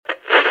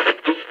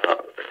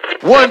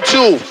1,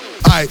 2.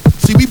 Alright,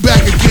 see, we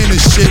back again and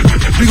shit.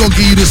 We gonna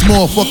give you this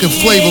motherfucking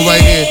flavor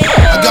right here.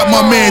 I got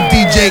my man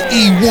DJ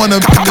E1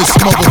 up in this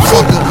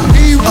motherfucker.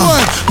 E1,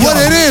 what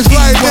it is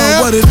right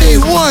now.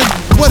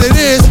 E1, what it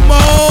is,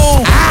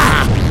 mo.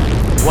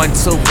 1,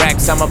 2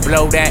 racks, I'ma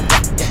blow that.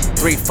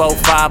 3, 4,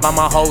 5,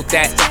 I'ma hold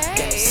that.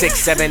 6,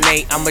 7,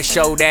 8, I'ma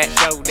show that.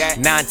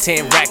 9,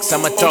 10 racks,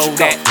 I'ma throw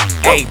that.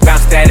 Hey,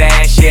 bounce that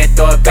ass, yeah,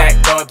 throw it back.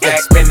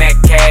 Spin that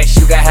cash,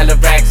 you got hella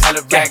racks.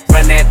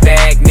 Run that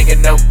bag,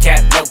 nigga, no cap.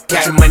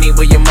 Put your money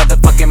where your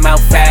motherfucking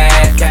mouth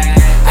at.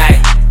 Ay,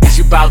 is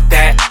you bout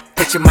that?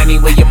 Put your money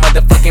where your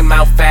motherfucking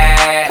mouth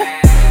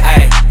at.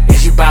 Ay,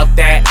 is you bout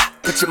that?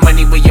 Put your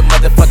money where your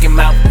motherfucking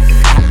mouth.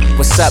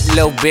 What's up,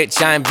 little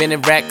bitch? I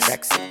invented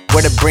racks.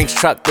 Where the Brinks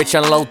truck, bitch,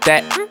 unload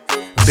that.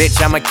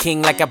 Bitch, I'm a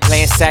king like I'm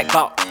playing sack.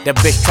 The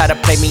bitch try to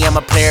play me,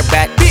 I'ma play her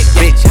back.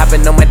 Bitch,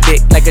 hopping on my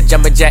dick like a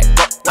jumper jack.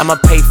 I'ma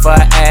pay for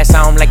her ass,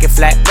 I don't like it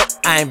flat.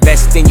 I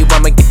invest in you,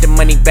 I'ma get the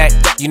money back.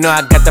 You know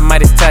I got the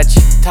Midas touch.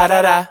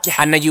 Ta-da-da.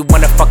 I know you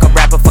wanna fuck a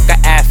rapper, fuck a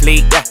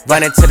athlete.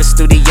 Running to the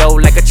studio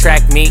like a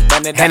track meet.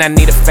 And I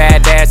need a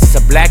fat ass, it's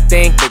a black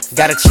thing.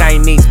 Got a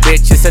Chinese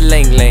bitch, it's a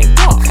ling-ling.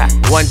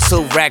 1,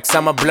 2 racks,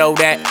 I'ma blow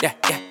that.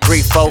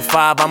 3, 4,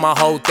 5, I'ma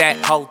hold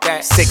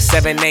that. 6,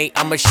 7, 8,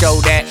 I'ma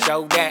show that.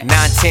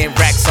 9, 10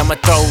 racks, I'ma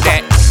throw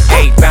that.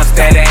 Hey, bounce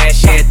that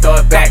ass, yeah, throw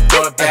it back.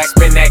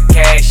 Spin that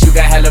cash, you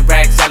got hella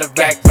racks.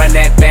 Run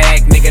that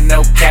bag, nigga,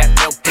 no cap.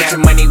 Put your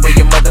money where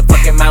your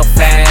motherfucking mouth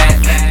at.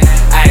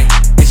 Ay,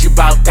 is you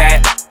bout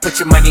that? Put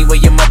your money where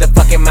your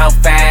motherfucking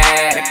mouth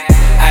at.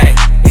 Ay,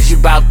 is you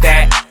bout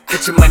that?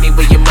 Put your money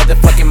where your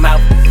motherfucking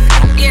mouth.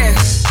 Yeah.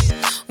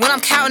 When I'm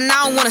counting,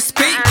 I don't wanna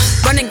speak.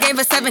 Running game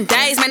for 7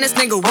 days, man, this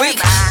nigga weak.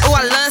 Oh,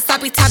 I love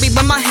sloppy toppy,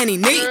 but my henny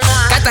neat.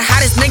 Got the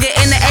hottest nigga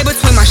in the air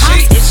between my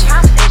sheets.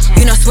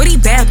 You know, Sweetie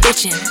bad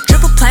bitchin'.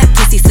 Triple plat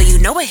pussy, so you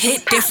know it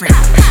hit different.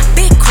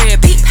 Big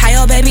crib, peep, how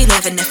your baby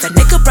living. If a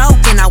nigga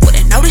broken, I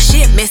wouldn't know the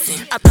shit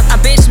missing. A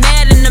bitch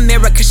mad in the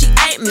mirror, cause she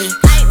ain't me.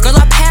 Girl,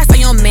 I passed on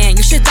your man,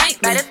 you should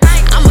thank me.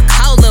 I'm a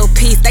cold little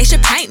piece, they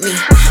should paint me.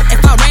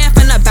 If I ran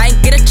from the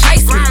bank, get a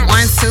chase me.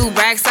 1, 2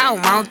 racks, I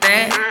don't want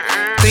that.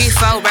 3,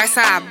 4 racks,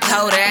 I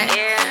blow that.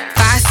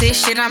 5, 6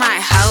 shit, I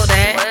might hold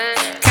that.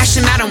 Cash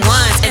them out in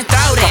ones and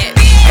throw that.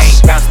 Hey,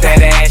 bounce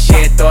that ass,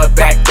 yeah, throw it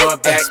back.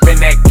 Spin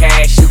that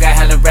cash, you got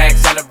hella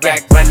racks.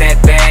 Run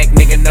that bag,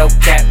 nigga, no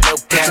cap.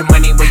 Put your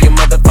money where your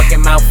motherfucking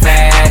mouth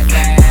at.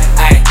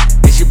 Ay,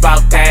 is you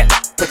bout that?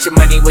 Put your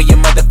money where your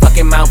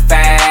motherfucking mouth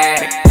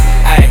at.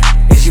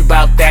 Ay, is you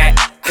bout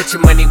that? Put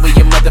your money where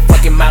your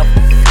motherfucking mouth.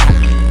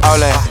 All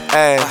that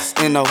ass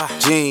in no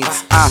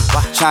jeans, I'm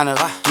tryna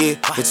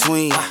get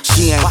between.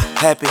 She ain't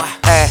happy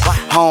at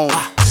home.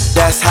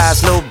 That's how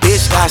this little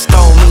bitch got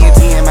stole. Me and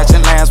T and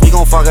matching lines, we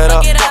gon' fuck it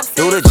up.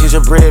 Do the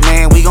gingerbread,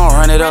 man, we gon'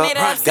 run it up.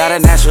 Got a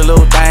natural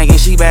little thing and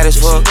she bad as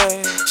fuck.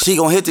 She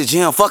gon' hit the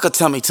gym, fuck her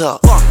tummy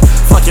tuck.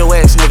 Fuck your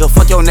ex, nigga,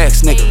 fuck your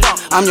next, nigga.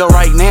 I'm your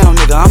right now,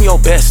 nigga, I'm your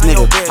best,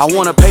 nigga. I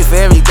wanna pay for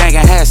everything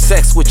and have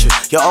sex with you.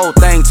 Your old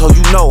thing told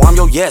you no, I'm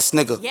your yes,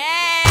 nigga.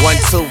 1,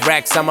 2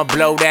 racks, I'ma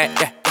blow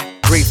that.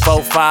 3,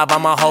 4, 5,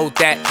 I'ma hold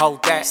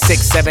that.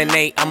 6, 7,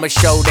 8, I'ma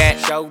show that.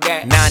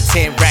 9,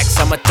 10 racks,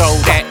 I'ma throw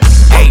that.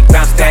 Hey,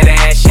 bounce that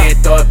ass, yeah,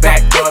 throw it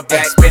back.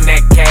 Spin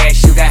that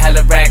cash, you got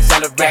hella racks.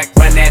 Run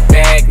that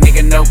bag,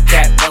 nigga, no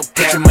cap.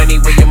 Put your money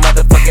where your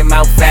motherfucking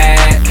mouth at.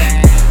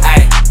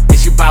 Ay,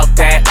 is you bout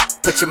that?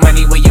 Put your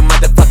money where your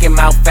motherfucking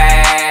mouth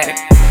at.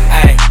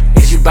 Ay,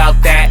 is you bout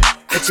that?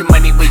 Put your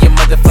money where your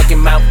motherfucking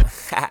mouth.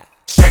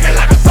 Shake it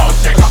like a salt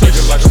shaker. Shake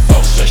it like a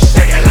salt shaker.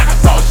 Shake it like a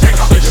salt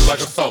shaker. Shake it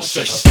like a salt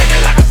shaker. Shake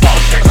it like a salt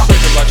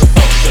shaker. Shake it like a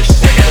salt shaker.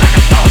 Shake it like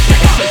a salt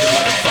shaker. Shake it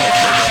like a salt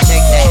shaker.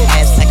 Shake that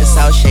ass like a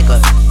salt shaker.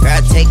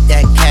 Girl, take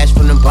that cash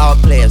from the ball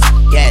players.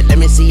 Yeah, let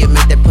me see you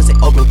make that pussy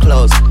open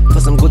close.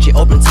 Put some Gucci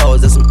open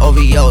toes and some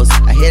OVOs.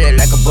 I hit it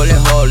like a bullet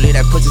hole, leave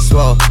that pussy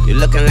swole. You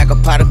looking like a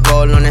pot of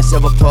gold on that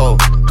silver pole.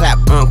 Clap,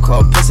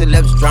 uncle, pussy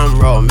lips, drum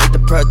roll. Make the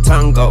pearl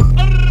tongue go.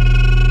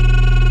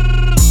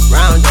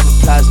 Round of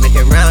applause, make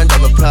it round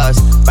of applause.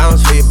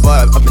 Bounce for your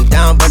boy, up and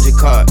down, bungee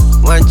cord.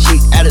 One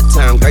cheek at a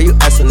time, girl, you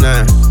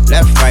asinine.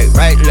 Left,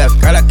 right, left,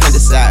 girl, I can't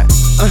decide.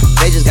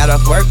 They just got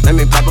off work, let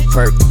me pop a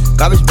perk.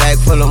 Garbage bag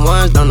full of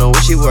ones, don't know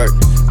where she work.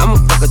 I'ma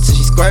fuck her till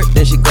she squirt,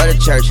 then she go to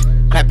church.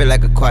 Clap it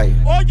like a choir.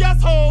 Oh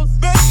yes, hoes.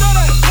 Bitch, do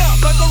that clap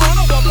like a run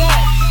of applause.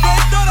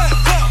 Bitch, do that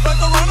clap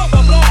like a run of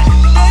applause.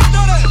 Bitch,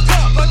 do that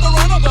clap like a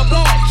run of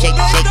applause. Shake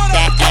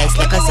that ass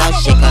like a salt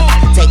shaker.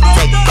 Take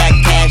that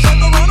cash.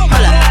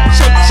 Hold up,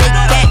 shake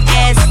that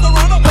ass.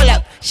 Pull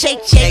up,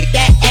 shake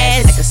that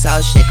ass like a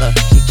salt shaker.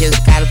 She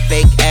just got a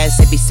fake ass,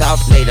 it be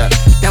soft later.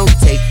 Don't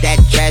take that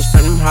trash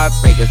from them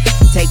heartbreakers.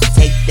 Take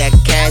that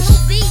cash.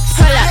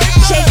 Hold up,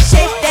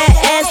 shake that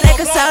ass like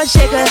a salt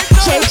shaker.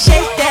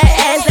 Shake that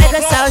ass like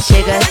a salt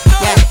shaker.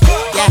 Yeah.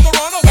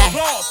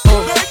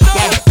 Ooh,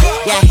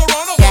 yeah.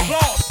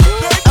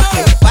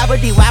 Okay,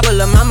 wobble-dee wobble,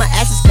 mama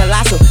ass is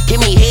colossal. Give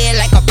me head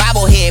like a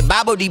bobblehead,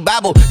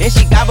 bobble-dee-bobble. Then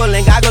she gobble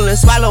and goggle and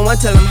swallow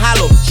until I'm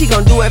hollow. She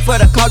gon' do it for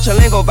the culture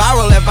and go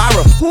viral at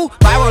viral. Who?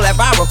 Viral at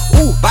viral.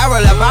 Ooh,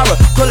 viral at viral.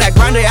 Pull that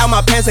grind Grande out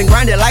my pants and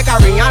grind it like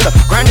Ariana.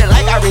 Grind it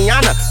like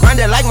Ariana. Grind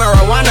it like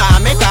marijuana.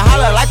 I make her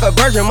holler like a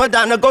virgin.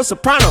 Madonna go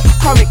soprano.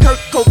 Call me Kurt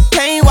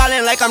Cocaine.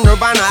 Wildin' like I'm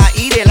Nirvana. I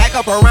eat it like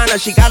a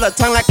piranha. She got a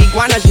tongue like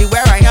iguana. She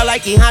wear her hair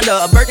like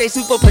Honda. A birthday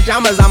suit for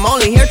pajamas. I'm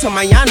only here till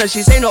mañana.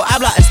 She say no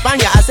habla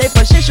España. I say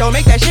for shit show.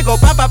 Make that shit go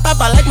papa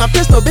papa like my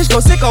pistol. Bitch go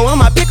sicko on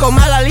my pickle.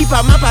 My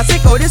lalipa, my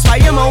pasico. This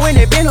why emo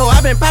in it. Been ho.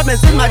 I've been poppin'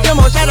 since my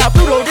demo. Shout out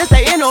Pluto. This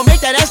they inno.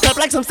 Make that ass clap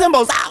like some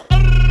cymbals. Ow.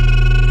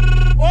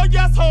 Oh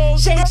yes ho.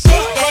 Shake that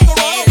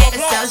ass like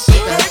a salt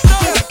shaker.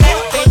 Just that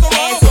big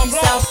ass and you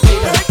soft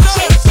nigga.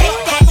 Shake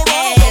that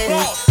ass.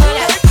 Hold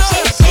up.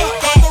 Shake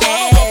that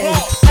ass. Hold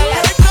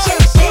up.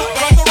 Shake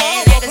that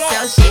ass like a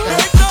salt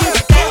shaker.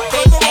 Just that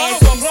big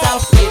ass and you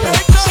soft nigga.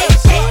 Shake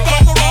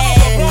that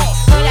ass.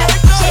 Hold up.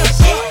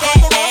 Shake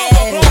that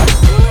ass.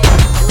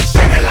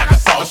 Shake it like a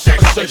salt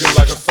shaker. Shake it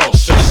like a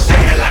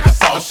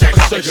salt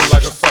shaker. Shake it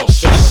like a salt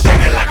shaker. Shake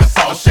it like a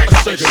salt shaker.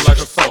 Shake it like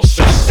a salt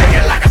shaker. Shake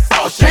it like a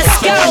salt shaker.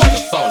 Shake it like a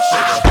salt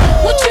shaker. Let's go.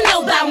 What you know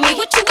about me?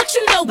 What you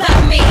know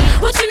about me?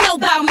 What you know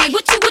about me?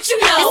 What you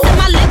know? They said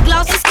my lip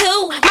gloss is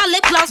cool. My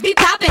lip gloss be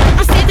poppin'.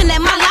 I'm standing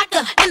at my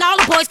locker and all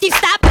the boys keep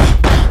stopping.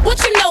 What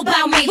you know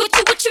about me? What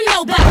you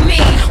know about me?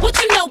 What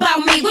you know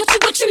about me?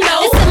 What you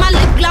know? They said my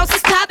lip gloss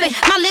is poppin'.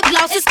 My lip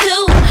gloss is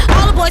cool.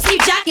 All the boys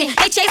keep jocking.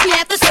 They chase me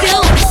after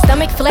school.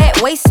 Stomach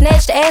flat, waist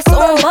snatched, ass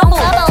on bubble.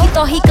 He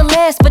thought he could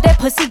last, but that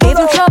pussy gave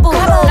him trouble.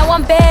 Now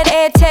I'm bad,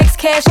 add text,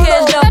 cash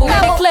double.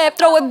 They clap,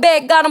 throw it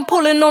back, got him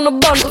pulling on the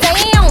bundle.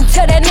 Damn,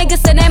 tell that nigga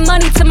send that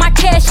money to my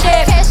cash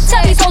app.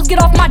 Tell these hoes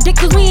get off my dick,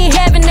 cause we ain't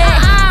having that.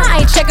 I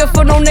ain't checking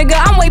for no nigga,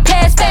 I'm way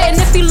past that. And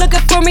if he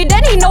looking for me,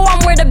 then he know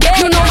I'm where the bag.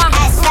 You know my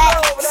ass fat,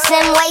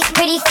 slim waist,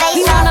 pretty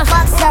face. Wanna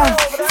fuck some?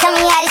 Tell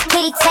me how this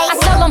kitty taste.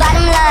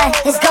 Bottom line,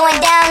 it's going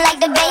down like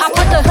the bass. I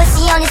put the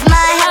pussy on his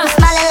mind, have him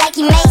smiling like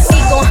he makes.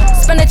 He gon'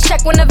 spend a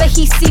check whenever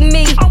he see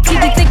me. He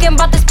be thinking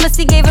about this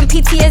pussy, gave him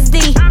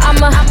PTSD.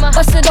 I'ma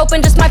bust it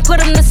open, just might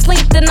put him to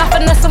sleep. Then I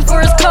finesse him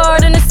for his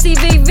card and his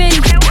CVV.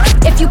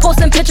 If you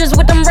posting pictures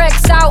with them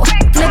racks out,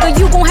 nigga,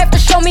 you gon' have to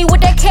show me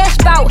what that cash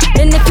bout.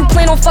 And if you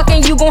plan on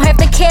fucking, you gon' have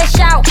to cash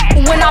out.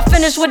 When I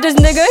finish with this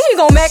nigga, he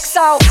gon' max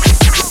out.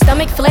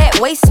 Stomach flat,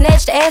 waist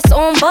snatched, ass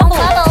on bubble.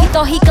 He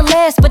thought he could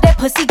last, but that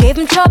pussy gave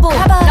him trouble.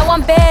 Now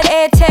I'm bad,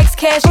 add text,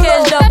 cash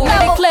double.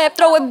 They clap,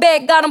 throw it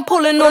back, got him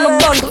pulling on the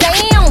bundle.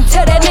 Damn,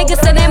 tell that nigga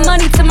send that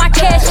money to my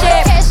cash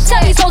app.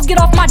 Tell these hoes get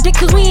off my dick,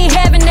 cause we ain't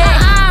having that.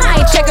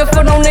 I ain't checking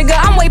for no nigga,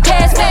 I'm way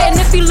past that. And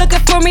if he looking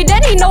for me,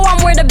 then he know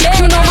I'm where the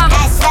bag. You know my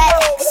ass fat,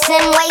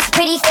 slim waist,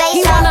 pretty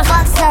face. Wanna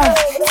fuck some?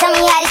 Tell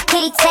me how this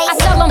kitty taste.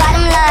 Bottom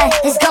line,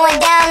 it's going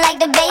down like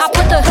the bass. I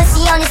put the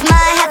pussy on his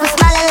mind, have him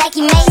smiling like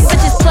he makes.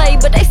 Bitches play,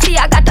 but they see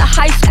I got the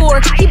high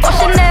score. He bought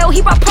Chanel,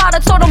 he bought Prada,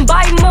 told him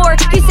buy more.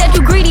 He said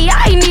you greedy,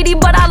 I ain't needy,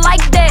 but I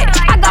like that.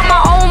 I got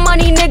my own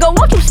money, nigga,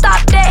 won't you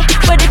stop that?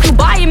 But if you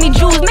buying me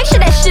jewels, make sure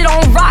that shit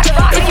on rock.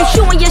 If you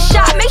shooting your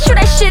shot, make sure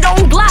that shit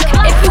on Glock.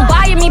 If you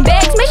buying me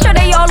bags, make sure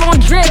they all on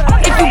drip.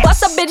 If you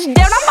bust a bitch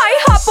down, I might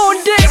hop on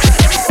dick.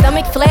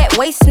 Stomach flat,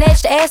 waist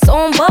snatched, ass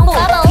on bubble.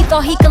 He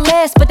thought he could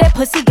last, but that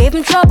pussy gave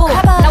him trouble.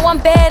 Now I'm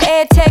bad,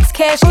 add text,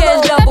 cash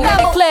double.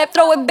 They clap,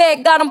 throw it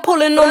back, got him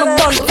pulling on the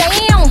bundle.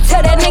 Damn,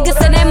 tell that nigga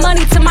send that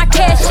money to my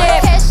cash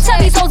app. Tell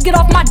these hoes get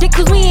off my dick,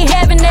 cause we ain't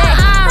having that.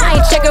 I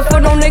ain't checking for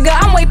no nigga,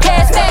 I'm way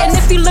past that. And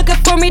if he looking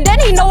for me, then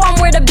he know I'm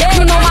where the bag.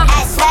 You know my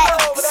ass fat,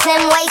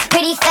 slim waist,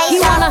 pretty face.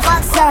 Wanna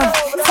fuck some?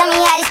 Tell me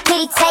how this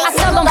kitty taste.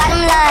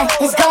 Bottom line,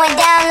 it's going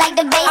down like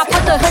the bass. I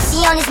put the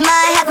pussy on his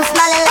mind, have him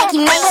smiling like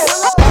he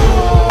makes.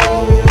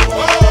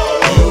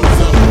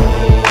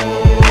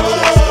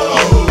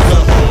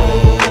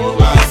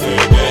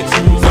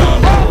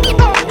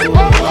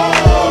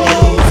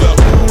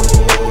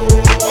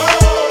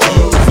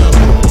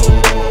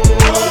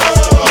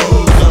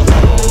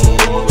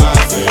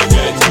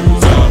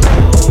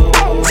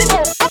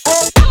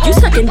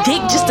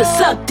 Dick just to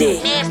suck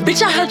dick.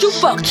 Bitch, I heard you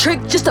fuck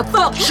Trick just a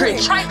fuck Trick.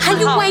 How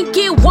you ain't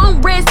get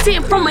one red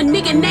cent from a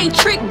nigga named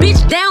Trick?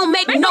 Bitch, that don't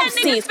make no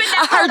sense.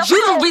 I heard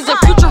you the reason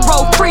Future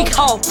roll freak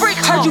hoe.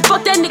 Heard you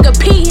fuck that nigga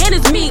P and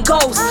his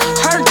Migos.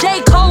 Heard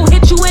J. Cole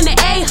hit you in the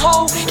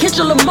A-hole.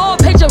 Kendrick Lamar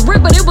paid your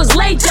rent, but it was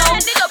late though.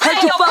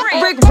 Heard you fuck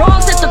Rick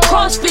Ross at the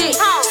CrossFit.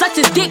 Sucked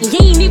his dick, you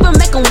ain't even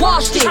make him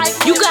wash it.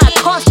 You got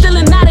caught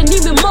stealing, not an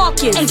even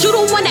market. And you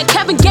the one that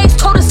Kevin Gates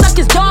told to suck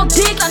his dog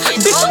dick.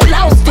 Bitch, you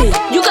lost it.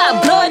 You got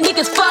blood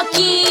niggas fucking.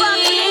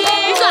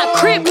 You got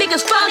crib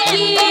niggas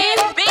fucking.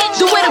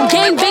 The way them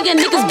gang banging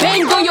niggas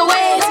banged on your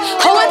ass.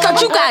 Oh, I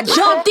thought you got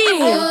jumped in.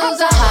 You's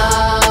a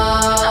hoe.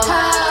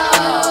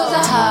 You's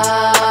a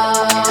hoe.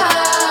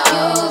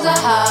 You's a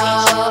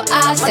hoe.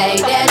 I say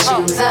that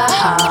you's a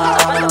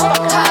hoe.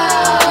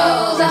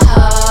 You's a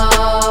hoe.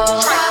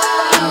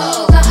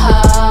 You's a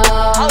hoe.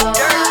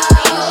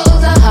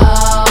 You's a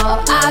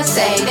hoe. I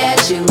say that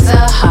you's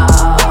a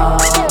hoe.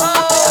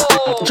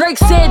 Drake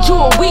said you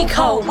a weak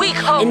hoe.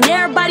 And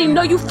everybody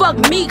know you fuck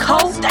meek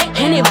hoe.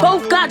 And they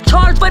both got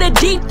charged for the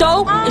deep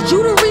though. Is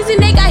you the reason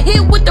they got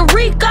hit with the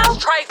Rico?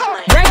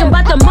 Bragging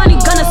about the money,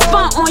 gonna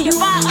stunt on you.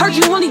 Heard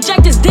you only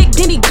jacked his dick,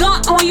 then he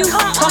gun on you.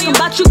 Talking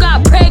about you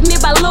got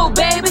pregnant by Lil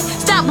Baby.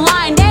 Stop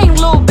lying,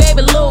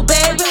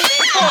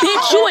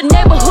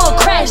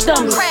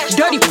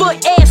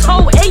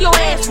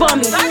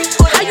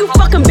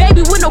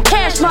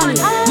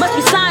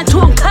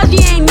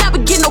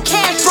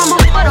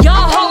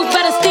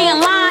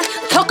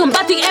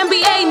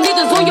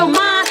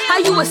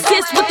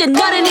 assist with the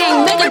nut and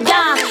ain't make a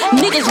dime.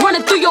 Niggas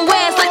running through your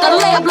ass like a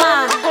layup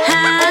line.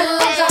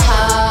 You's a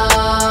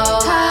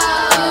hoe.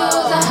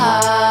 You's a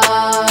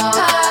hoe.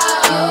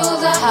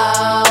 You's a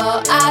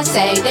hoe. I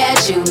say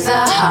that you's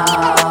a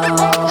hoe.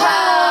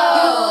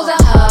 You's a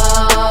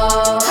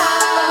hoe.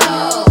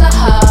 You's a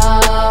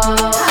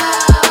hoe.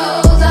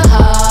 You's a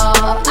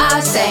hoe. I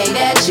say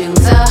that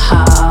you's a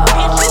hoe.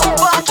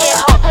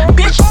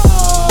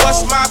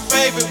 What's my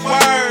favorite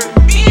word?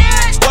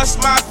 What's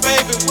my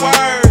favorite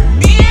word?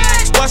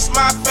 What's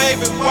my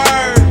favorite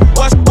word?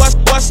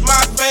 What's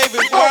my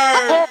favorite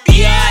word?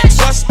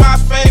 What's my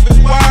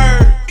favorite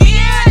word?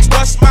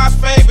 What's my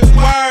favorite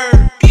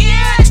word?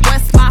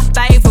 What's my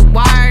favorite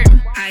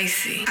word?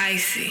 Icy.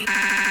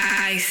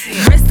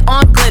 Wrist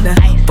on glitter,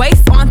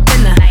 waist on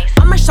thinner.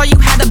 I'ma show you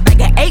how to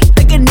bag an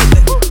 8-figure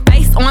nigga.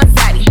 Face on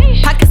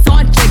zaddy, pockets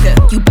on jigger.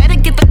 You better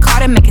get the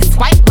card and make it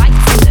swipe like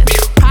Tinder.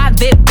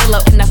 Private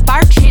villa in the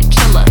fire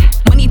chinchilla.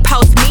 When he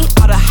post me,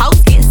 all the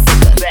house get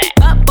sicker.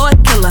 Up boy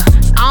killer,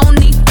 I don't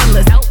need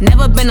fillers.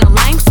 Never been a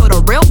lame, so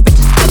the real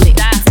bitches feel it.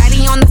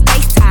 Zaddy on the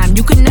FaceTime,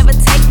 you can never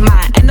take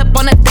mine. End up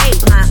on a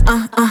dateline,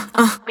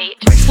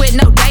 Bitch with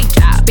no day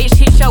job, bitch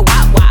hit your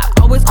wop.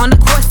 Always on the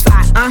course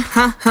side,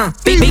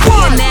 Big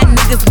millionaire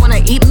niggas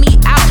wanna eat me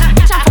out.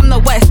 Bitch, I'm from the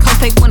West Coast,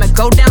 they wanna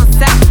go down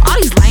south. All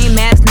these lame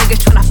ass niggas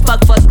tryna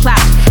fuck for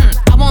clout.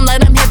 I won't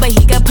let him hit, but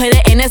he can put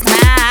it in his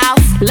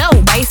mouth. Low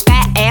waist,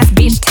 fat ass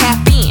bitch,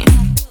 tap in.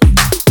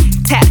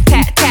 Tap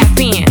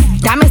in.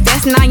 Diamonds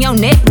dancing on your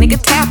neck, nigga,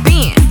 tap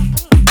in.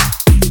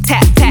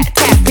 Tap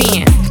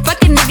in.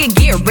 Fucking nigga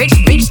get rich,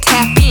 bitch,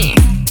 tap in.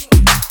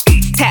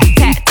 Tap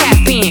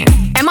in.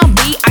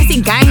 M.O.B,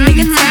 icy gang,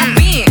 nigga, tap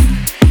in.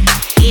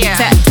 Yeah.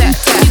 Tap.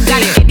 You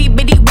got an itty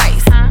bitty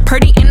waist,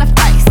 pretty in the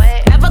face.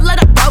 Never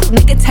let a broke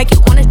nigga take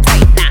you on a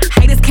date.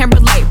 Haters can't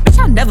relate, bitch,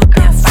 I've never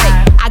been fake.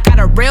 I got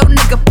a real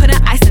nigga putting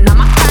icing on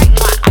my face.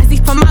 Icy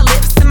from my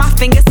lips and my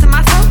fingers to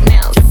my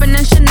toenails. Drippin'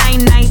 in Chanel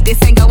night,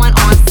 this ain't going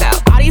on sale.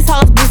 All these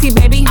hoes boozy,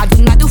 baby, I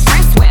do not do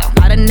friends well.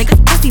 Lot of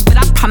niggas pussy, but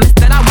I promise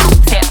that I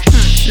won't tell.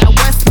 Now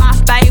what's my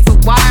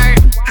favorite word?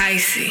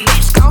 Icy.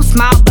 Bitch gon'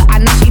 smile, but I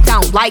know she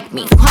don't like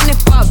me. 200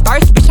 for a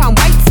verse, bitch, I'm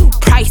way too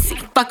pricey.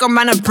 Fuck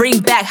around and bring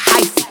back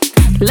hyphy.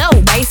 Low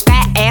waist,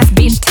 fat ass,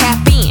 bitch,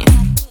 tap in.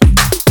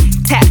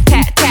 Tap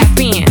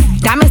in.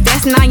 Diamonds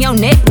dancing on your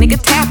neck, nigga,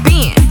 tap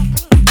in.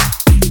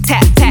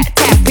 Tap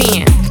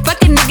in.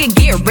 Fucking nigga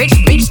get rich,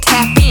 bitch,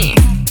 tap in.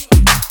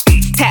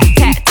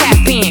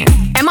 Tap in.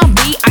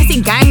 M.O.B,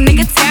 icy gang,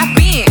 nigga, tap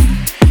in.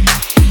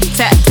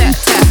 Tap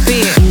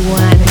in. You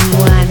want it.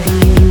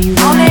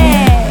 On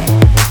it.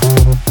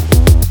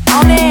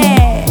 Hold it.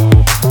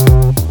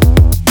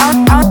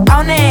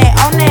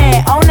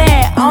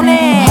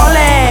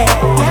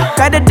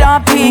 Got the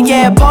dumpy,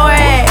 yeah, boy.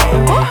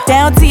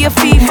 Down to your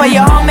feet for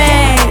your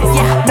homies.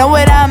 Know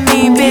what I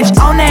mean, bitch.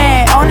 On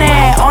it. Hold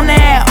it.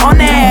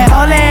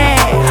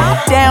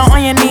 Down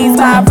on your knees,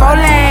 my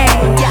rolling.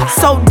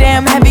 So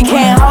damn heavy,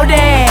 can't hold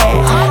it.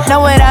 Know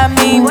what I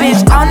mean,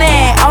 bitch. On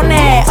it.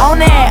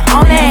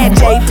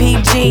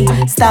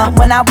 JPG, stomp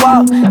when I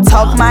walk,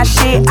 talk my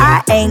shit.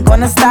 I ain't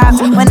gonna stop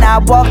when I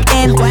walk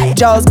in.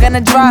 Jaws gonna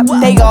drop,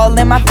 they all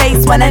in my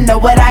face. Wanna know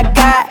what I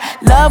got?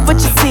 Love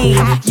what you see.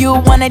 You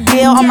wanna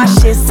deal on my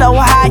shit so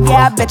hot?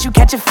 Yeah, I bet you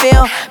catch a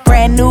feel.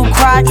 Brand new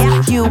crock,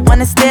 you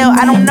wanna steal?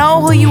 I don't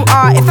know who you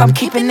are if I'm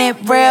keeping it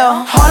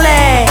real. Hold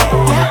it,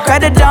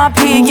 grab the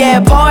dumpy, yeah,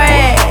 boy.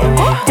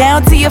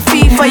 Down to your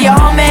feet for your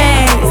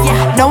homies.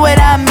 Know what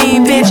I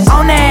mean, bitch.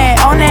 On it.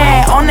 Hold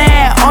it.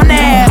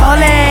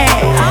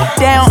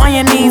 Down on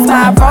your knees,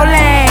 my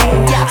rolling.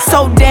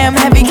 So damn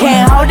heavy,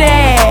 can't hold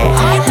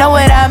it. Know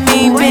what I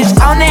mean, bitch.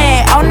 On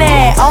it.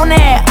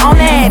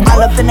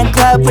 All up in the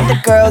club with the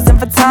girls in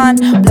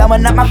Vuitton,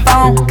 blowing up my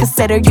phone,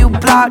 consider you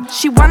blocked.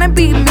 She wanna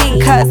be me,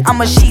 cause I'm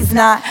what she's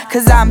not.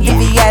 Cause I'm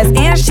VVS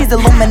and she's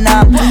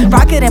aluminum.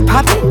 Rock it and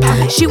pop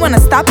it, she wanna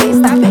stop it.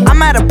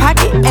 I'm out of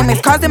pocket, and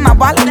it's cards in my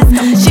wallet.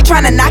 She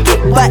tryna knock it,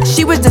 but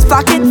she was just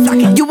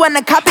flocking. You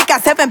wanna copy,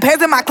 got 7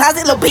 pairs in my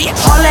closet, little bitch.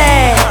 Hold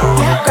it,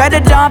 grab the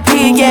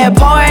dumpy, yeah,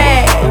 boy.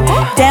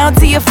 Down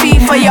to your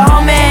feet for your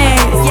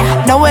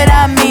homies. Know what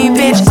I mean,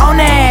 bitch. On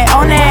it.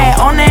 Hold it.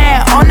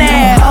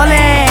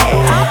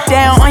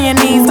 Down on your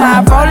knees,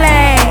 my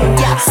rolling.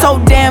 So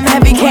damn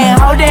heavy, can't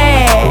hold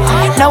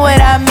it. Know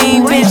what I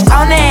mean, bitch.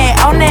 On it.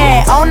 Hold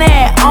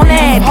it.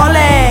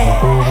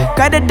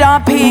 Grab the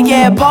dumpy,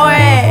 yeah, boy.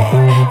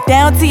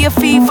 Down to your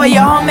feet for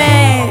your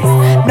homies.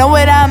 Know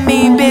what I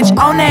mean, bitch.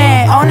 On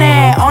it. Hold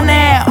it.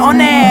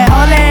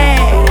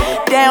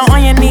 Down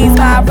on your knees,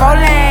 my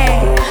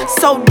rolling.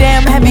 So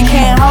damn heavy,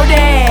 can't hold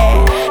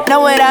it. Know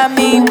what I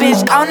mean,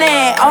 bitch. On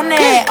it.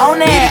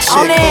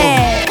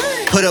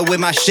 Put up with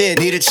my shit,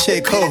 need a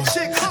chick, cool.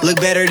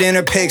 Look better than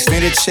her pics,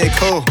 need a chick,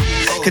 cool.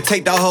 Could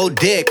take the whole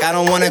dick, I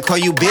don't wanna call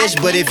you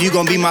bitch, but if you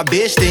gon' be my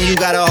bitch, then you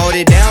gotta hold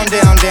it down.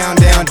 Then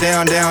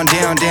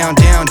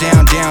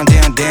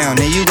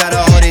you gotta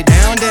hold it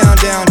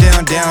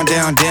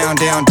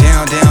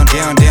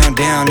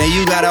down. Then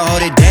you gotta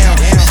hold it down.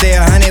 Stay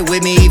 100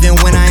 with me even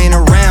when I ain't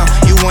around.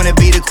 You wanna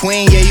be the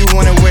queen, yeah, you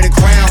wanna wear the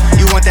crown.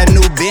 You want that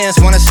new Benz,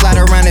 wanna slide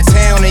around the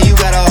town, and you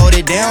gotta hold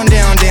it down,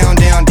 down, down,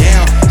 down,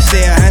 down.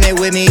 Stay 100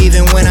 with me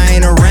even when I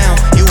ain't around.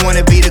 You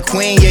wanna be the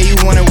queen, yeah, you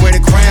wanna wear the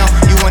crown.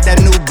 You want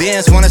that new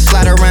Benz, wanna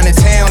slide around the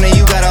town, and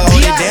you gotta hold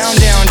it down,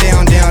 down,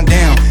 down, down,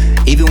 down.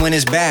 Even when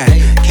it's bad,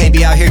 can't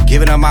be out here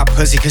giving up my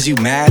pussy cause you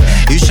mad.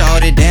 You should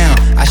hold it down,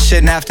 I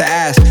shouldn't have to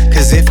ask.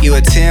 Cause if you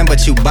a 10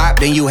 but you bop,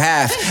 then you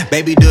half.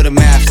 Baby, do the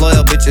math,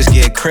 loyal bitches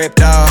get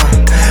crypto.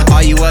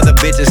 All you other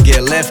bitches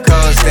get lift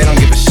codes. They don't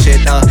give a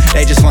shit though,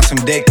 they just want some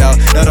dick though.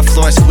 Know the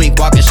floor squeak,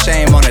 walking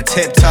shame on the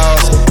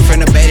tiptoes. From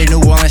the Bay to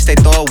New Orleans, they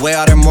throw away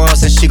all their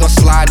morals. And she gon'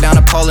 slide down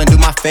the pole and do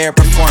my fair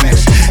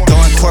performance.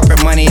 Throwing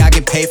corporate money, I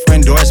get paid for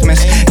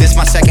endorsements. This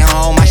my second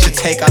home, I should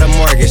take out a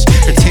mortgage.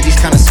 Her titties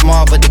kinda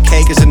small, but the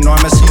cake is enormous.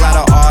 A lot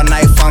of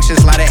all-night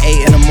functions, lot of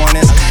 8 in the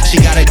mornings. She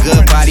got a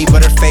good body,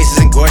 but her face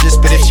isn't gorgeous.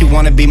 But if she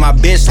wanna be my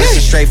bitch, listen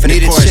straight for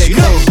the chorus. You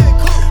know,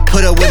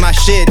 put up with my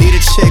shit, need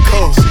a chick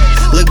who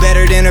look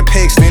better than her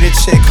pics, need a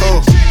chick who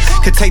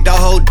could take the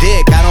whole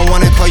dick. I don't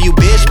wanna call you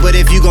bitch, but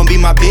if you gon' be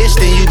my bitch,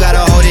 then you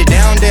gotta hold it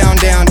down, down,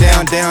 down,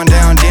 down, down,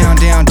 down, down,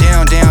 down,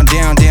 down, down,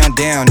 down, down,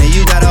 down. Then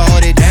you gotta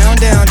hold it down,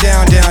 down,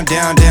 down, down,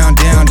 down, down,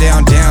 down,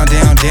 down, down,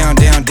 down, down,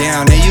 down,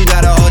 down. Then you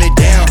gotta hold it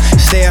down.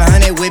 Stay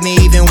 100 with me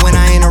even when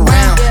I ain't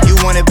around. You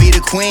wanna be the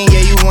queen,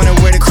 yeah, you wanna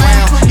wear the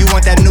crown. You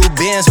want that new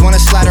Benz, wanna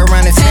slide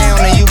around the town,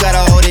 and you gotta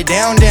hold it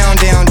down, down,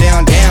 down,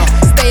 down, down.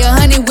 Stay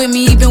 100 with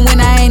me even when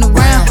I ain't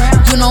around.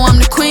 You know I'm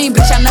the queen,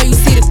 bitch, I know you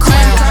see the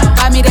crown.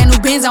 Buy me that new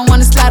Benz, I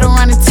wanna slide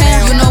around the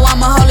town. You know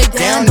I'ma hold it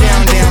down,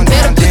 down, down,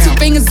 down. Better put your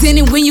fingers in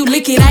it when you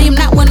lick it. I am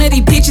not one of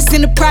these bitches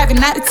in the private,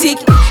 not a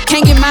ticket.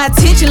 Can't get my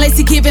attention unless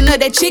he giving up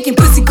that chicken.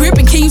 Pussy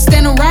gripping, can you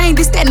stand the rain?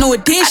 This that new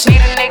addition. I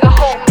need a nigga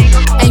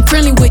who ain't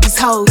friendly with these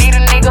hoes. Need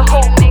a nigga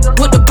who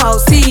with the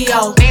boss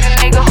CEO. Need a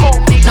nigga who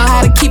know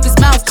how to keep his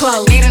mouth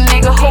closed. Need a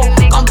nigga who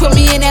gon' put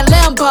me in that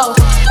Lambo.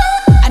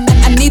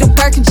 I need a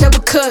Birkin double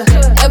cut.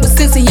 Ever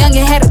since a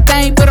youngin' had a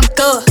thing for them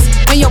thugs.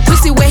 When your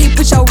pussy where he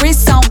put your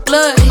wrist on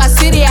blood. In my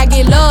city I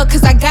get love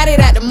cause I got it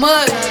out the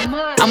mud.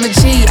 I'm a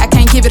G, I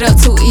can't give it up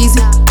too easy.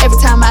 Every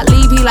time I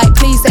leave he like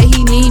please say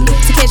he need me.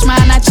 To catch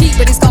mine I cheat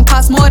but it's gon'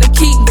 cost more to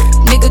keep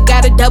me. Nigga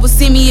gotta double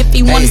see me if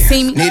he wanna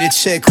see me. Need a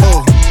chick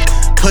who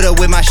put up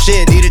with my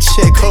shit, need a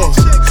chick who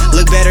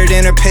look better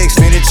than her pics,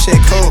 need a chick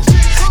who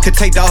could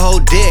take the whole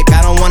dick.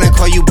 I don't wanna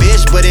call you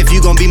bitch, but if you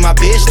gon' be my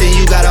bitch, then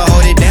you gotta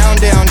hold it down,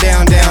 down,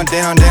 down, down,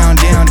 down,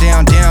 down, down,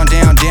 down, down,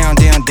 down, down,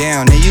 down,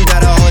 down. Then you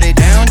gotta hold it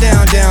down,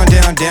 down, down,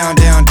 down, down,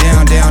 down,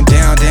 down, down,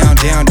 down, down,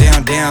 down,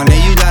 down, down.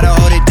 Then you gotta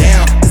hold it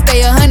down.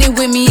 Stay 100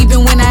 with me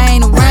even when I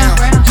ain't around.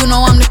 You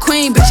know I'm the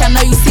queen, bitch, I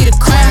know you see the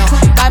crown.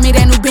 Buy me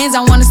that new Benz,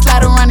 I wanna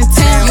slide around the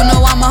town. You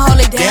know I'ma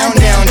hold it down,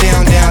 down,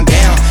 down, down,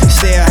 down.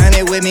 Stay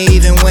 100 with me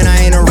even when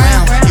I ain't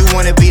around. You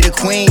wanna be the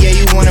queen, yeah,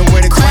 you wanna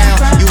wear the crown.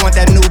 You want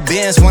that new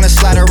Benz, wanna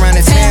slide around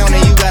the town,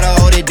 and you gotta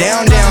hold it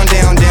down, down,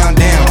 down, down,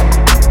 down.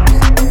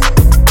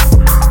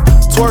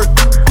 Twerk,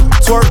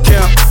 twerk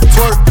count,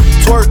 twerk,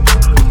 twerk,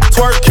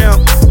 twerk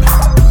count,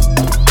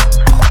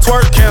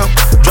 twerk count.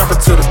 Drop it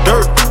to the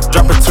dirt,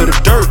 drop it to the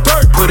dirt,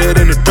 put it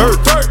in the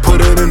dirt,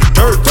 put it in the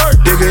dirt,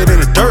 dig it in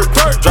the dirt,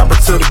 drop it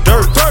to the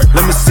dirt.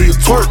 Let me see you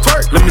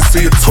twerk, let me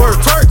see you twerk,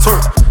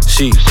 twerk.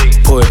 She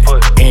put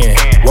in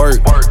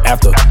work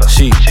after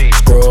she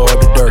scrub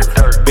the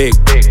dirt. Big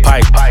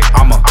pipe,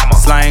 I'ma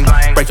slang,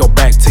 break your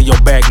back till your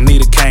back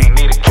need a cane.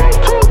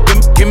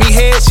 Give me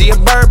head, she a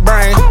bird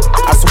brain.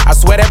 I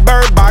swear that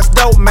bird box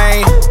dope,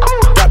 man.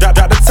 Drop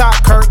the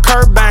top,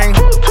 curb bang.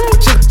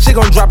 She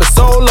gon' drop it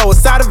so low,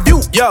 it's out of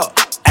view, yo.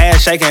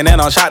 Ass shaking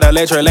and on shot the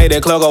electric lady.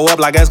 Club go up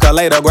like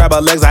escalator. Grab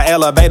her legs like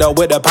elevator.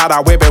 With the pot,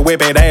 I whip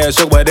it. Ass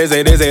shook, but is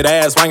it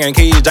ass swinging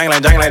keys.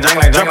 Jangling. Drop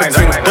it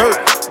to the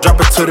dirt. Drop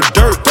it to the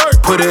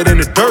dirt. Put it in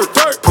the dirt.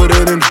 Put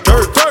it in the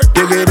dirt.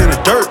 Dig it in the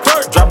dirt.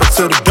 Drop it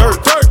to the dirt.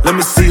 Let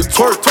me see you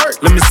twerk.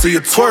 Let me see you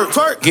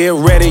twerk. Get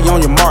ready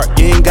on your mark.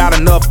 You ain't got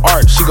enough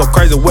art. She go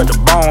crazy with the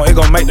bone. It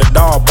gon' make the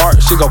dog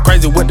bark. She go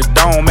crazy with the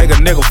dome. Make a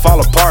nigga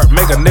fall apart.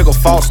 Make a nigga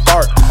false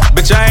start.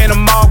 Bitch, I ain't a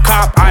mall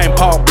cop. I ain't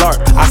Paul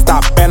Blart. I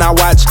stop and I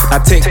watch.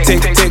 Now tick,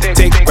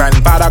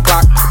 grinding 5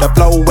 o'clock. The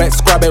flow wet,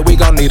 scrub it, we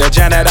gon' need a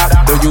janitor.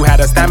 Do you have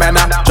the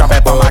stamina? Drop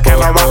it for my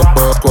camera.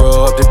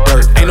 Scrub the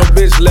dirt. Ain't no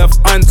bitch left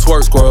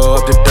untwerk.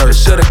 Scrub the dirt.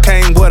 Should've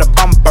came with a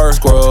bumper.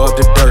 Scrub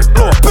the dirt.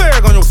 Blow a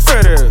bag on your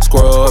fender.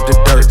 Scrub the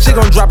dirt. She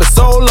gon' drop it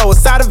so low,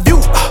 it's out of view.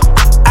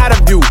 Out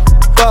of view.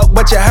 Fuck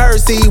what you heard,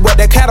 see what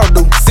that cattle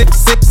do. 6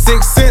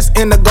 cents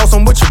in the ghost,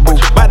 I'm with you, boo.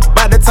 By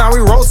the time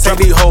we rotate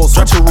these hoes,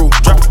 switcheroo.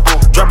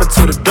 Drop it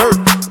to the dirt.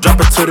 Drop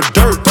it to the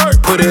dirt.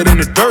 Put it in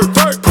the dirt.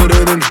 Put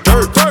it in the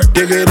dirt.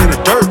 Dig it in the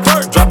dirt.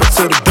 Drop it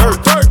to the dirt.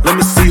 Let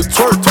me see you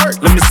twerk.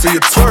 Let me see you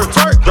twerk.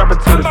 Drop it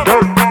to the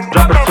dirt.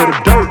 Drop it to the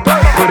dirt.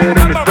 Put it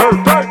in the dirt.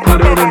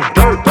 Put it in the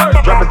dirt.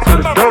 Drop it to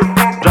the dirt.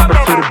 Drop it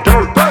to the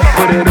dirt.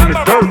 Put it in the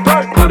dirt.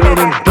 Put it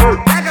in the dirt.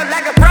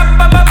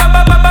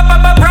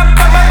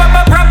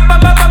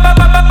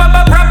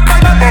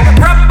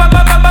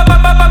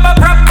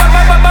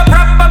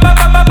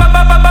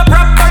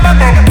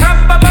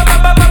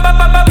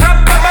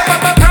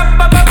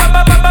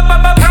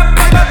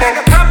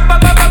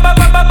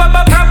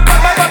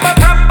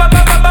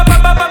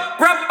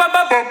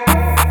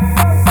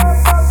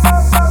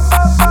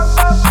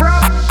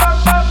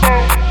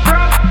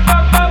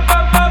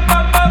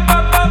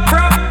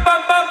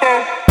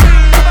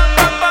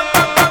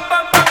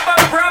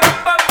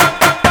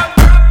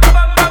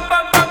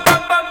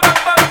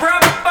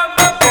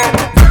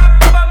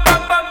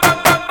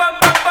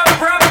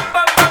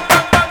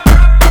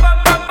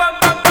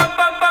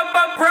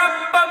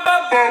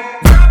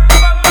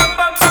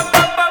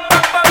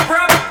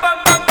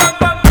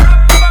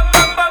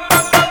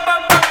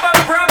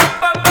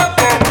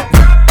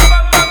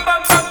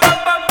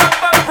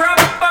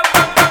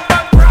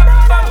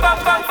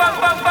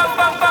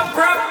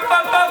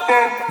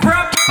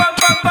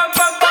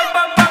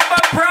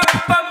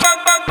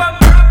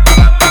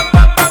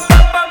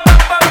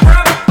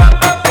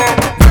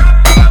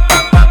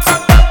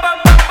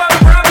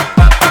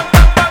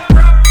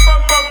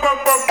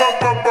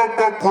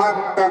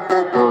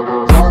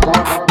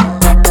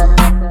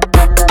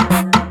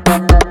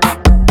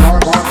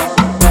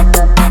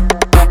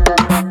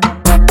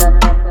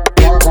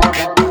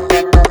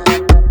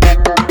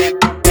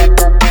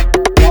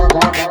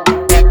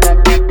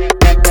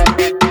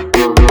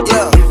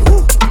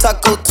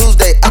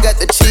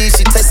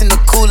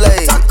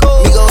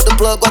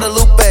 plug,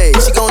 Guadalupe.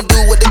 She gon' do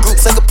what the group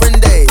say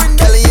Caprende.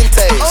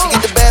 Caliente. She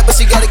get the bag, but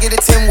she gotta get it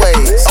 10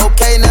 ways.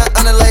 Okay, now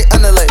underlay.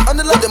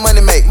 What the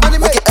money make?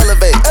 We can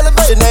elevate.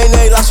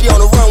 Shanae like she on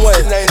the runway.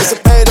 It's a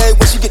payday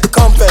when she get the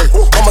comfy.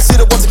 I'ma see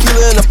the 1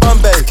 tequila in the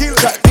Bombay.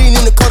 Trap bean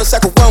in the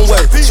cul-de-sac of one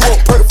way. She won't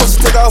perk before she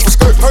take off her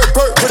skirt.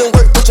 Put in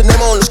work, put your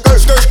name on the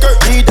skirt.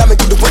 Need diamond,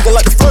 get the winking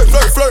like the flirt.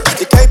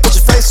 You can't put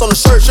your face on the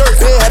shirt.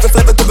 Been having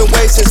flavor giving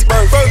way since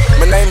birth.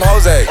 My name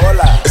Jose.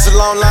 It's a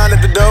long line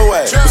at the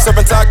doorway. We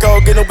serving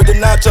taco, getting with the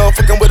nacho.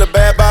 Fucking with a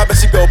bad vibe, and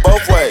she go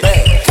both ways.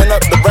 Can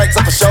up the racks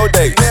up for show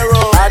days.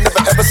 I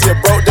never ever see a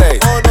broke day.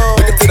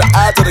 Looking to the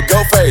eye to the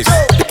go face.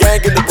 The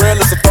gang in the real,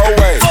 it's a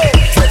 4-way.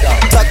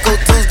 Taco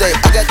Tuesday,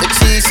 I got the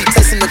cheese, she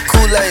tasting the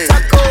Kool-Aid.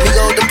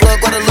 Migos the plug,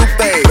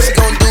 Guadalupe. She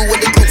gon' do what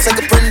the group say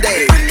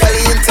Caprende.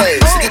 Caliente.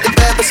 She get the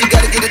bag, but she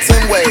gotta get it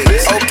 10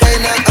 ways. Okay,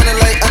 now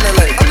underlay.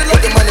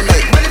 What the money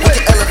make? We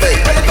can elevate.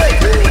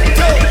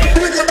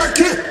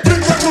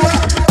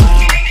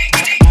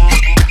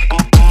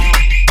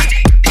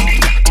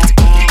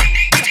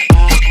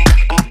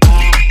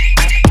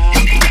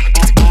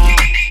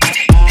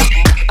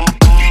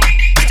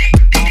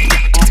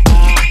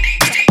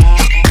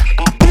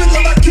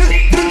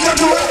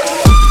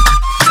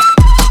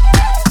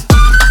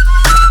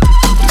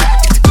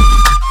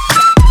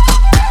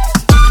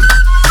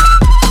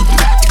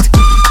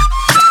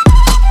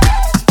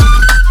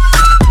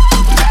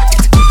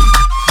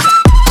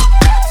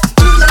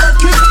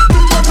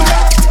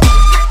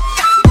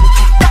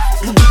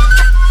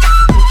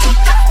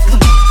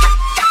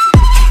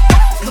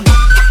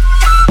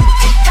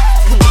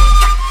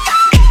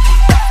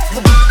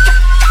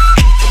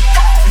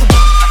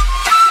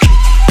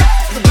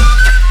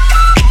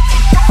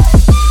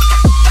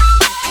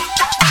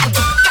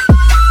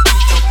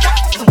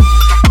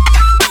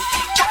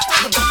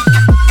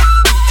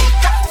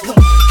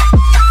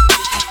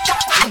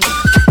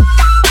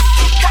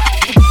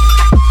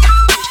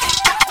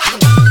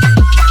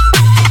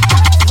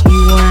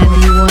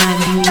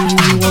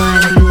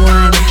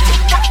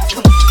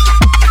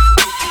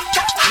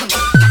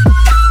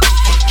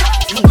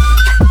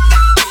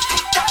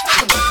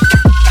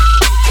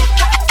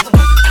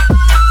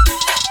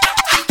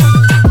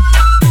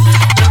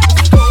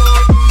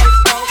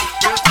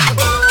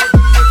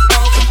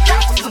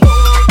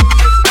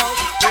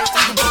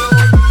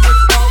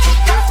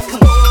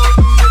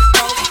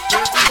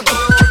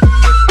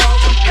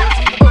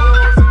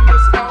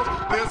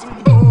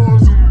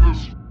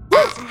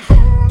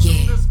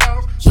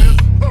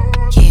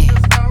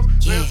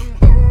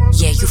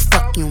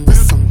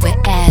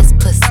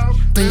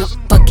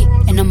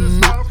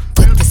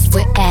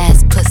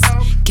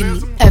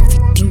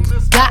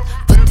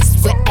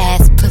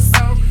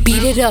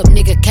 Up,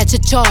 nigga, catch a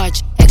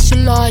charge. Extra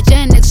large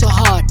and extra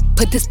hard.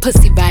 Put this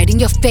pussy right in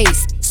your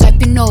face. Swipe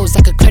your nose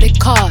like a credit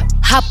card.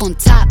 Hop on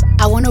top,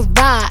 I wanna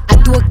ride.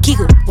 I do a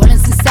giggle,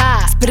 rollins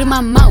inside. Spit in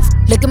my mouth,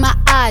 look in my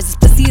eyes. This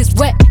pussy is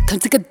wet, come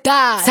take a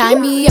dive. Tie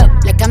me up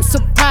like I'm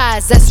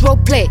surprised. That's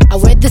roleplay, I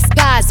wear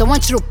disguise. I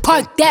want you to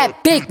park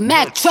that Big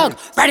Mac truck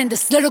right in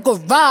this little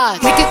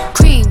garage. Make it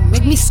cream,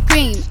 make me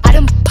scream. Out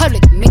in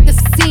public, make a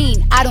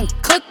scene. I don't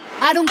cook,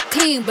 I don't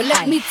clean, but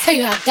let me tell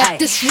you, I got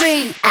this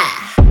ring.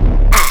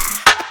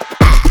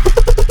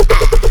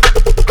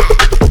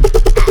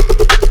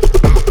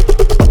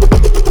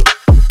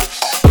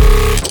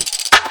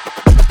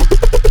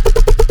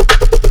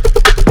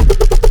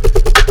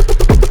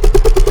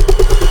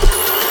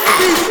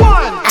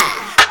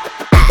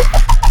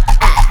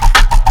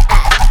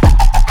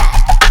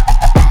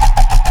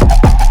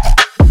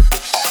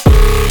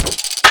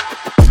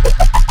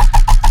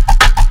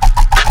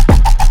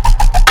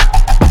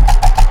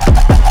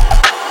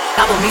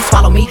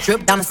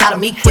 Drip down inside of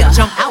me, quick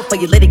jump out for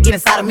you, let it get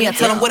inside of me. I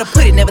tell them where to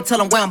put it, never tell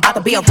them where I'm about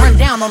to be. I run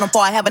down on them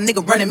before I have a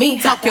nigga running me.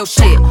 Talk your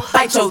shit,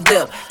 bite your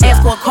lip,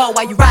 ask for a call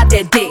while you ride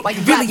that dick.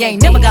 You really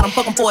ain't never got him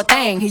fucking for a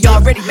thing. He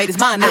already made his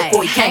mind up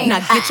before he came. Now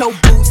get your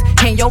boots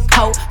and your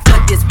coat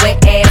for this wet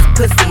ass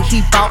pussy.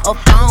 He bought a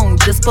phone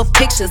just for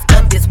pictures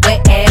of this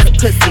wet ass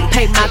pussy.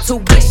 Pay my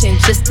tuition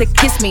just to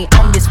kiss me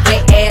on this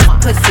wet ass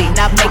pussy.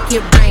 Now make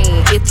it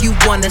rain if you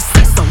wanna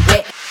see some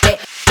wet.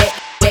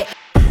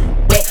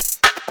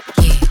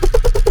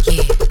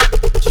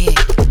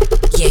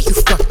 Yeah, you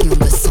fucking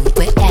with some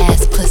wet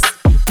ass pussy.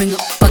 Bring a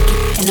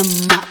bucket and a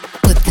mop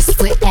for this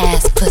wet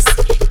ass pussy.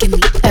 Give me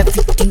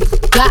everything you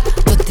got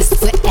for this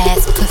wet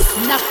ass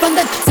pussy. Now from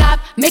the top,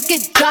 make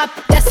it drop.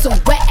 That's some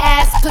wet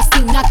ass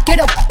pussy. Now get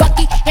a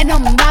bucket and a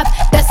mop.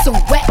 That's some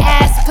wet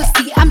ass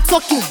pussy. I'm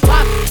talking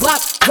wop,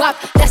 wop, wop.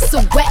 That's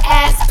some wet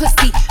ass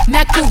pussy.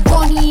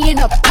 Macaroni in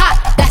a pot.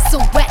 That's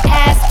some wet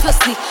ass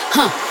pussy.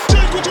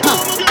 Shake what your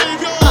mama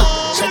gave ya.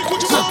 Shake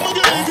what your mama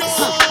gave ya.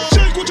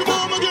 Shake what your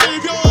mama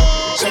gave ya.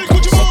 Shake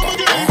what your mama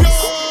gave ya.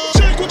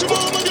 Shake what your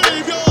mama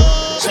gave ya.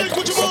 Shake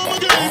what your mama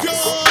gave ya.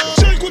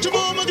 Shake what your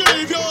mama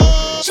gave ya.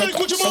 Shake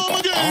what your mama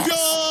gave ya.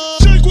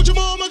 Shake what your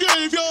mama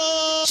gave ya.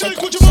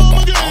 Shake what your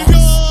mama gave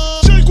ya.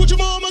 Shake what your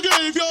mama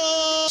gave ya.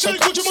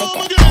 Shake what your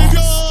mama gave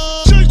ya.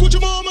 Shake what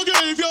your mama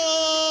gave ya.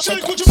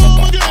 Shake what your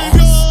mama gave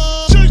ya.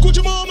 Shake what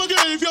your mama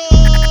gave ya.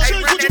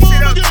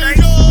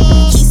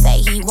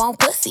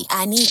 pussy,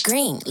 I need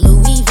green.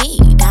 Louis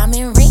V,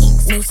 diamond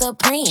rings, new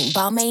Supreme,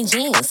 Balmain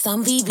jeans,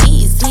 some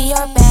VVs.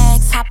 Dior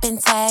bags, hopping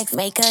tags,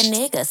 make a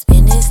nigga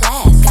spend his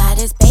last. Got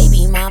his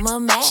baby mama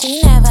mad,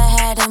 she never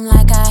had him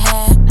like I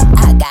had.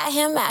 I got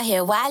him out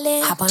here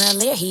wildin', hop on a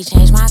Lear, he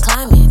changed my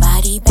climate.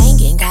 Body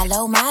banging, got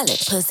low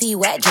mileage, pussy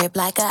wet, drip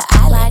like a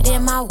eyelid.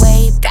 In my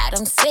wave, got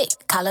him sick,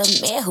 call him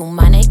man who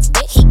my next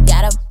bitch. He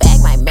got a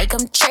bag, might make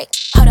him trick.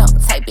 Hold on,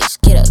 tight bitch,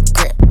 get a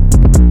grip.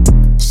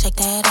 Shake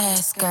that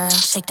ass, girl,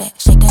 shake that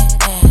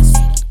ass.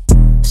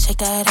 Shake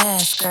that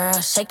ass, girl,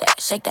 shake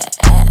that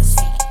ass.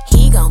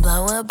 He gon'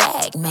 blow a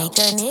bag, make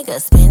a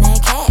nigga spend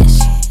that cash.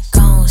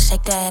 Gon'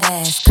 shake that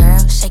ass,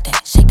 girl, shake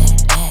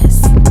that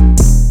ass.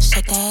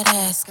 Shake that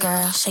ass,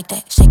 girl, shake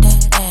that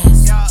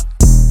ass.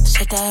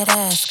 Shake that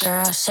ass,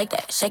 girl,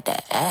 shake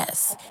that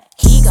ass.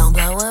 He gon'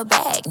 blow a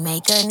bag,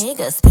 make a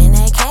nigga spend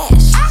that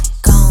cash.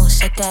 Gon'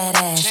 shake that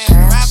ass,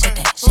 girl, shake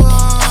that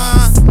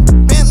ass.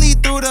 Bentley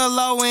through the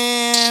low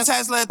end,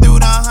 Tesla through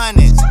the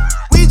hundreds.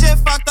 We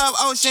just fucked up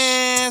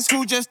Oceans,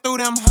 who just threw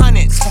them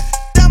hundreds.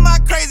 That my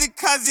crazy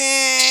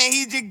cousin,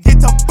 he just get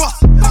to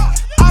bust.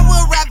 I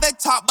would rather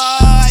talk,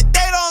 but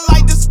they don't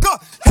like to score.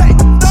 Hey,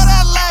 throw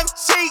that left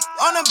cheek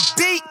on the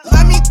beat,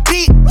 let me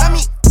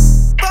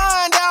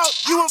find out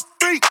you a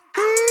freak.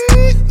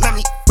 Let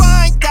me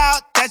find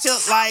out that you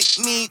like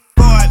me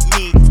for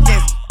me.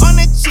 Kiss on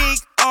the cheek,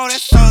 oh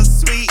that's so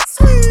sweet.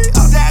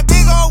 That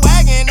big old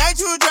wagon that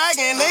you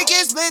dragging, make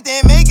it split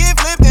then, make it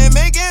flip then,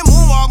 make it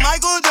moonwalk,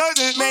 Michael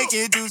Jordan, make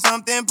it do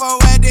something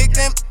poetic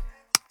then.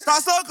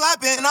 Start slow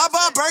clapping, I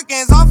bought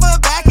Birkins off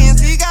of back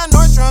ends. He got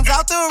Nordstrom's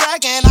out the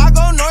rack and I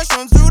go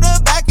Nordstrom's through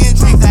the back end.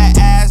 Take that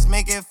ass,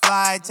 make it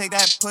fly, take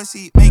that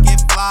pussy, make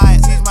it fly.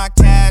 Seize my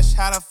cash,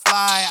 how to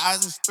fly, I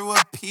just threw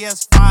a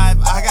PS5.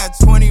 I got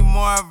 20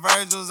 more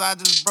Virgils, I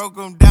just broke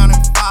them down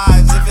in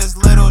fives. If it's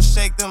little,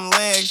 shake them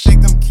legs,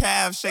 shake them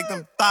calves, shake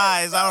them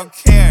thighs, I don't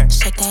care.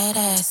 Shake that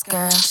ass,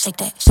 girl, shake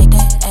that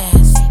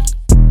ass.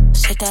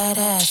 Shake that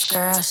ass,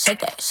 girl, shake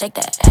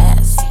that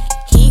ass.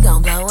 He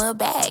gon' blow a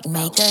bag,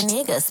 make a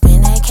nigga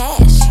spend that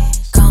cash.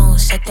 Gon'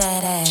 shake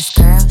that ass,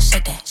 girl,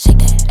 shake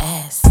that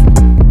ass.